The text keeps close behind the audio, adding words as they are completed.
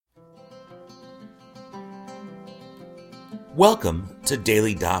Welcome to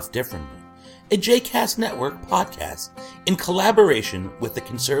Daily Daf Differently, a JCast Network podcast in collaboration with the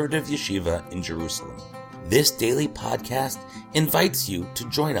Conservative Yeshiva in Jerusalem. This daily podcast invites you to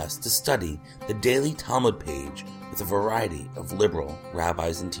join us to study the daily Talmud page with a variety of liberal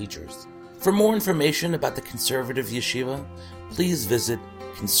rabbis and teachers. For more information about the Conservative Yeshiva, please visit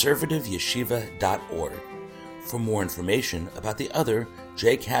conservativeyeshiva.org. For more information about the other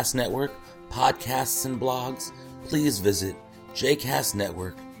JCast Network podcasts and blogs, please visit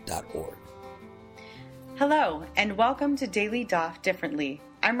jcastnetwork.org. Hello, and welcome to Daily Daf Differently.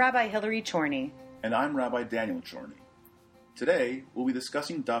 I'm Rabbi Hillary Chorney. And I'm Rabbi Daniel Chorney. Today, we'll be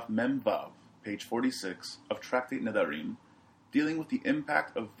discussing Daf Mem Vav, page 46 of Tractate Nedarim, dealing with the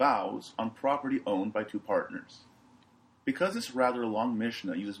impact of vows on property owned by two partners. Because this rather long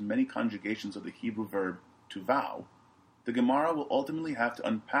Mishnah uses many conjugations of the Hebrew verb to vow, the Gemara will ultimately have to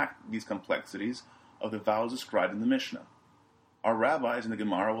unpack these complexities of the vows described in the Mishnah. Our rabbis in the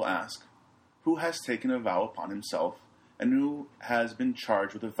Gemara will ask, who has taken a vow upon himself and who has been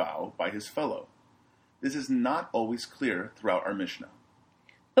charged with a vow by his fellow? This is not always clear throughout our Mishnah.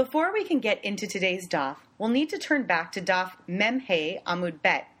 Before we can get into today's daf, we'll need to turn back to Daf Mem He Amud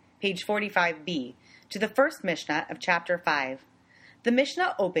Bet, page 45b, to the first Mishnah of chapter 5. The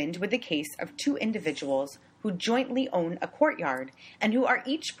Mishnah opened with the case of two individuals who jointly own a courtyard and who are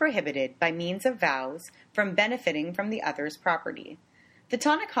each prohibited by means of vows from benefiting from the other's property. The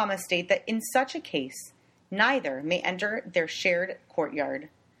Tanna Kamma state that in such a case, neither may enter their shared courtyard.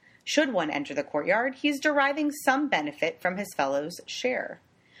 Should one enter the courtyard, he is deriving some benefit from his fellow's share.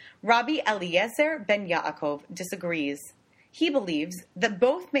 Rabbi Eliezer ben Yaakov disagrees. He believes that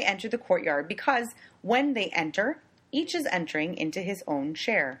both may enter the courtyard because when they enter, each is entering into his own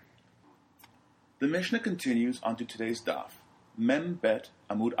share. The Mishnah continues onto today's daf, Mem Bet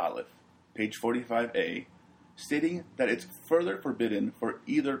Amud Aleph, page 45a, stating that it's further forbidden for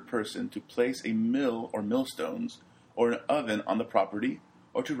either person to place a mill or millstones or an oven on the property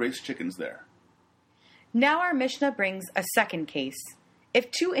or to raise chickens there. Now our Mishnah brings a second case.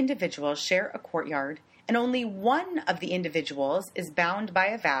 If two individuals share a courtyard and only one of the individuals is bound by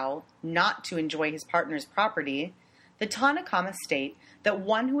a vow not to enjoy his partner's property, the Tanna Kamma state that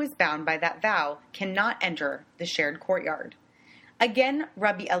one who is bound by that vow cannot enter the shared courtyard. Again,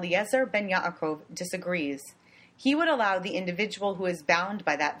 Rabbi Eliezer ben Yaakov disagrees. He would allow the individual who is bound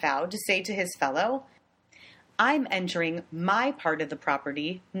by that vow to say to his fellow, I'm entering my part of the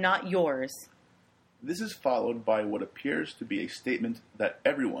property, not yours. This is followed by what appears to be a statement that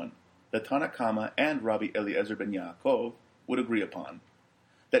everyone, the Tanna Kamma and Rabbi Eliezer ben Yaakov, would agree upon.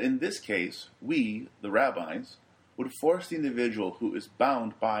 That in this case, we, the rabbis, would force the individual who is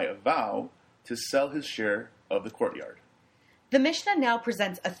bound by a vow to sell his share of the courtyard. The Mishnah now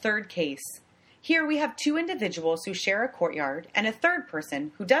presents a third case. Here we have two individuals who share a courtyard and a third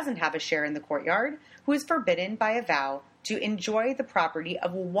person who doesn't have a share in the courtyard who is forbidden by a vow to enjoy the property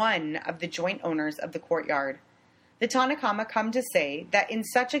of one of the joint owners of the courtyard. The Tanna Kamma come to say that in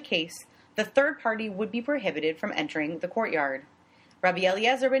such a case, the third party would be prohibited from entering the courtyard. Rabbi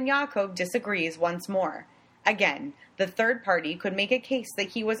Eliezer ben Yaakov disagrees once more. Again, the third party could make a case that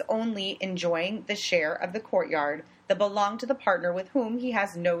he was only enjoying the share of the courtyard that belonged to the partner with whom he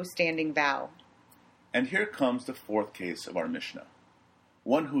has no standing vow. And here comes the fourth case of our Mishnah.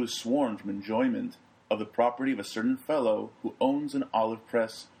 One who is sworn from enjoyment of the property of a certain fellow who owns an olive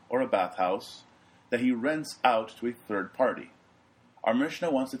press or a bathhouse that he rents out to a third party. Our Mishnah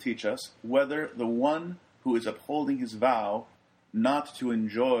wants to teach us whether the one who is upholding his vow not to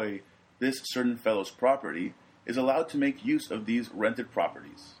enjoy this certain fellow's property is allowed to make use of these rented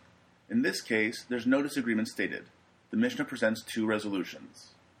properties. In this case, there's no disagreement stated. The Mishnah presents two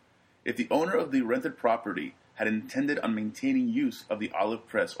resolutions. If the owner of the rented property had intended on maintaining use of the olive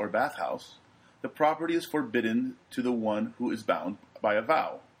press or bathhouse, the property is forbidden to the one who is bound by a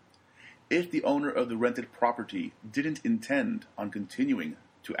vow. If the owner of the rented property didn't intend on continuing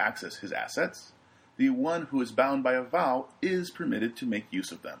to access his assets, the one who is bound by a vow is permitted to make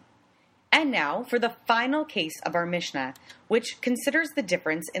use of them. And now for the final case of our Mishnah, which considers the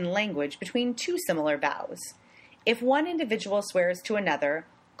difference in language between two similar vows. If one individual swears to another,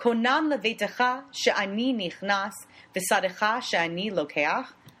 Konam levetecha she'ani nichnas v'sadecha she'ani lokeach,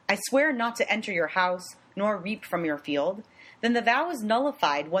 I swear not to enter your house nor reap from your field, then the vow is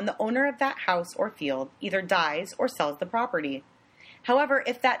nullified when the owner of that house or field either dies or sells the property. However,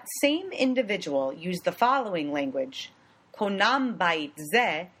 if that same individual used the following language, Konam bait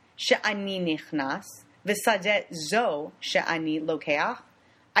zeh she'ani nichnas, v'sadeh zo she'ani lokeach,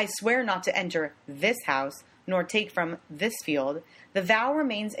 I swear not to enter this house, nor take from this field, the vow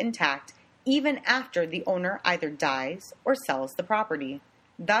remains intact even after the owner either dies or sells the property.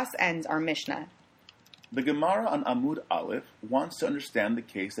 Thus ends our Mishnah. The Gemara on Amud Aleph wants to understand the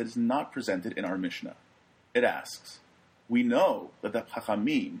case that is not presented in our Mishnah. It asks, we know that the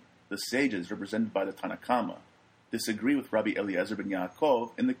Chachamim, the sages represented by the Tanakama, disagree with Rabbi Eliezer ben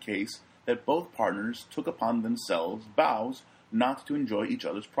Yaakov in the case that both partners took upon themselves vows not to enjoy each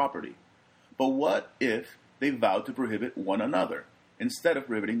other's property. But what if they vowed to prohibit one another instead of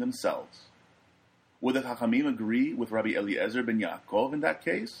prohibiting themselves? Would the Chachamim agree with Rabbi Eliezer ben Yaakov in that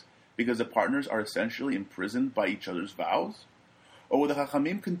case, because the partners are essentially imprisoned by each other's vows? Or would the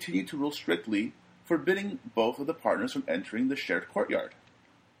Chachamim continue to rule strictly, forbidding both of the partners from entering the shared courtyard?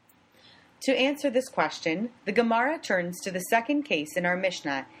 To answer this question, the Gemara turns to the second case in our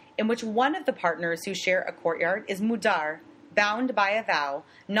Mishnah, in which one of the partners who share a courtyard is mudar, bound by a vow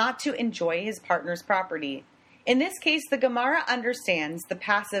not to enjoy his partner's property. In this case, the Gemara understands the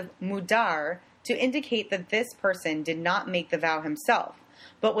passive mudar to indicate that this person did not make the vow himself,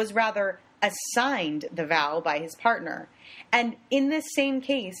 but was rather assigned the vow by his partner. And in this same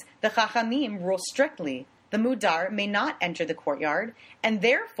case, the Chachamim rule strictly. The mudar may not enter the courtyard, and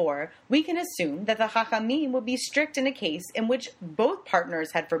therefore we can assume that the Chachamim would be strict in a case in which both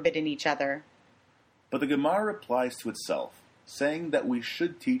partners had forbidden each other. But the Gemara replies to itself, saying that we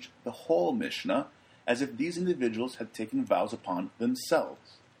should teach the whole Mishnah as if these individuals had taken vows upon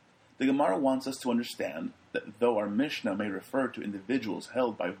themselves. The Gemara wants us to understand that though our Mishnah may refer to individuals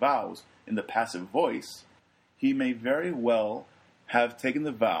held by vows in the passive voice, he may very well have taken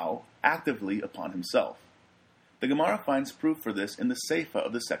the vow actively upon himself. The Gemara finds proof for this in the Seifa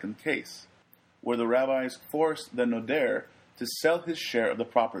of the second case, where the rabbis forced the Noder to sell his share of the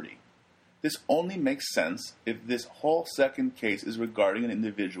property. This only makes sense if this whole second case is regarding an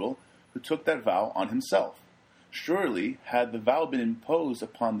individual who took that vow on himself. Surely, had the vow been imposed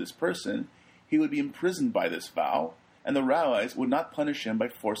upon this person, he would be imprisoned by this vow, and the rabbis would not punish him by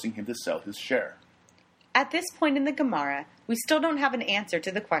forcing him to sell his share. At this point in the Gemara, we still don't have an answer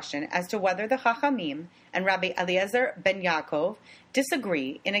to the question as to whether the Chachamim and Rabbi Eliezer ben Yaakov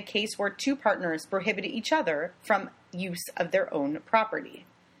disagree in a case where two partners prohibit each other from use of their own property.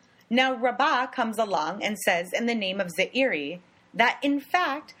 Now Rabbah comes along and says in the name of Ze'iri that in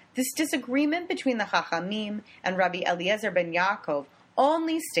fact this disagreement between the Chachamim and Rabbi Eliezer ben Yaakov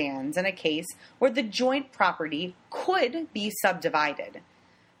only stands in a case where the joint property could be subdivided.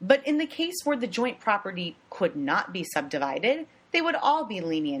 But in the case where the joint property could not be subdivided, they would all be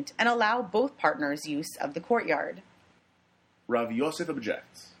lenient and allow both partners use of the courtyard. Rav Yosef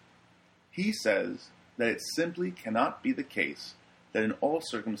objects. He says that it simply cannot be the case that in all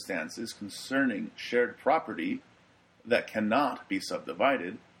circumstances concerning shared property that cannot be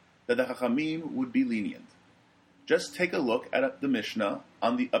subdivided, that the Chachamim would be lenient. Just take a look at the Mishnah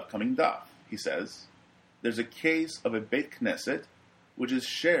on the upcoming daf. He says, there's a case of a Beit Knesset which is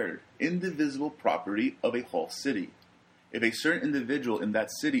shared, indivisible property of a whole city. If a certain individual in that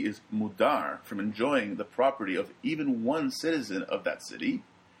city is mudar from enjoying the property of even one citizen of that city,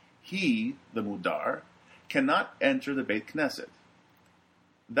 he, the mudar, cannot enter the Beit Knesset.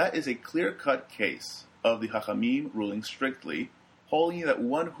 That is a clear-cut case of the Chachamim ruling strictly, holding that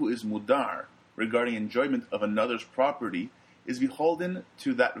one who is mudar regarding enjoyment of another's property is beholden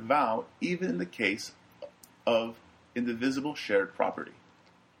to that vow even in the case of indivisible shared property.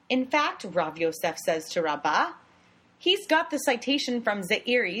 In fact, Rav Yosef says to Rabbah, he's got the citation from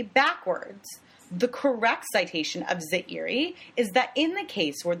Ze'iri backwards. The correct citation of Ze'iri is that in the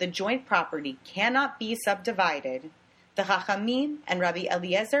case where the joint property cannot be subdivided, the Chachamim and Rabbi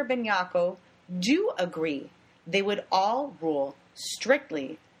Eliezer ben Yaakov do agree they would all rule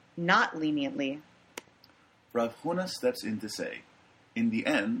strictly, not leniently. Rav Huna steps in to say, in the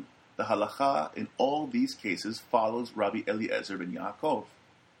end, the halacha in all these cases follows Rabbi Eliezer ben Yaakov,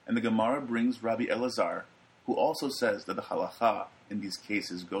 and the Gemara brings Rabbi Elazar, who also says that the halacha in these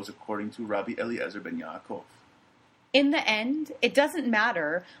cases goes according to Rabbi Eliezer ben Yaakov. In the end, it doesn't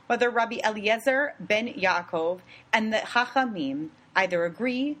matter whether Rabbi Eliezer ben Yaakov and the Chachamim either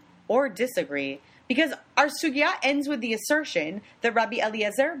agree or disagree, because our sugya ends with the assertion that Rabbi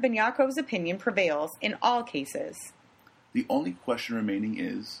Eliezer ben Yaakov's opinion prevails in all cases. The only question remaining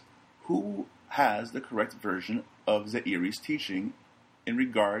is, who has the correct version of Ze'iri's teaching in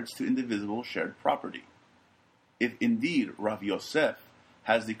regards to indivisible shared property? If indeed Rav Yosef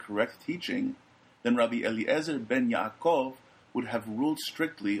has the correct teaching, then Rabbi Eliezer ben Yaakov would have ruled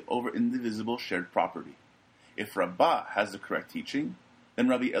strictly over indivisible shared property. If Rabbah has the correct teaching, then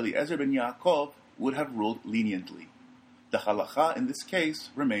Rabbi Eliezer ben Yaakov would have ruled leniently. The halacha in this case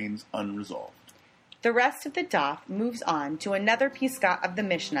remains unresolved. The rest of the daf moves on to another Piska of the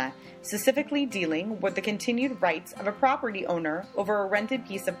Mishnah, specifically dealing with the continued rights of a property owner over a rented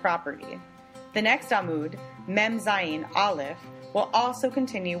piece of property. The next Amud, Mem Zayin Aleph, will also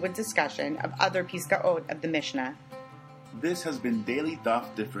continue with discussion of other Piskaot of the Mishnah. This has been Daily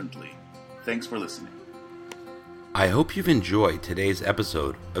Daf Differently. Thanks for listening. I hope you've enjoyed today's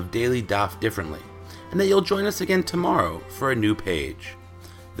episode of Daily Daf Differently, and that you'll join us again tomorrow for a new page.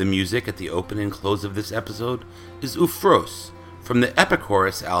 The music at the open and close of this episode is Ufros from the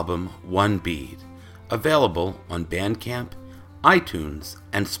Epichorus album One Bead, available on Bandcamp, iTunes,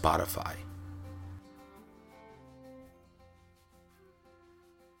 and Spotify.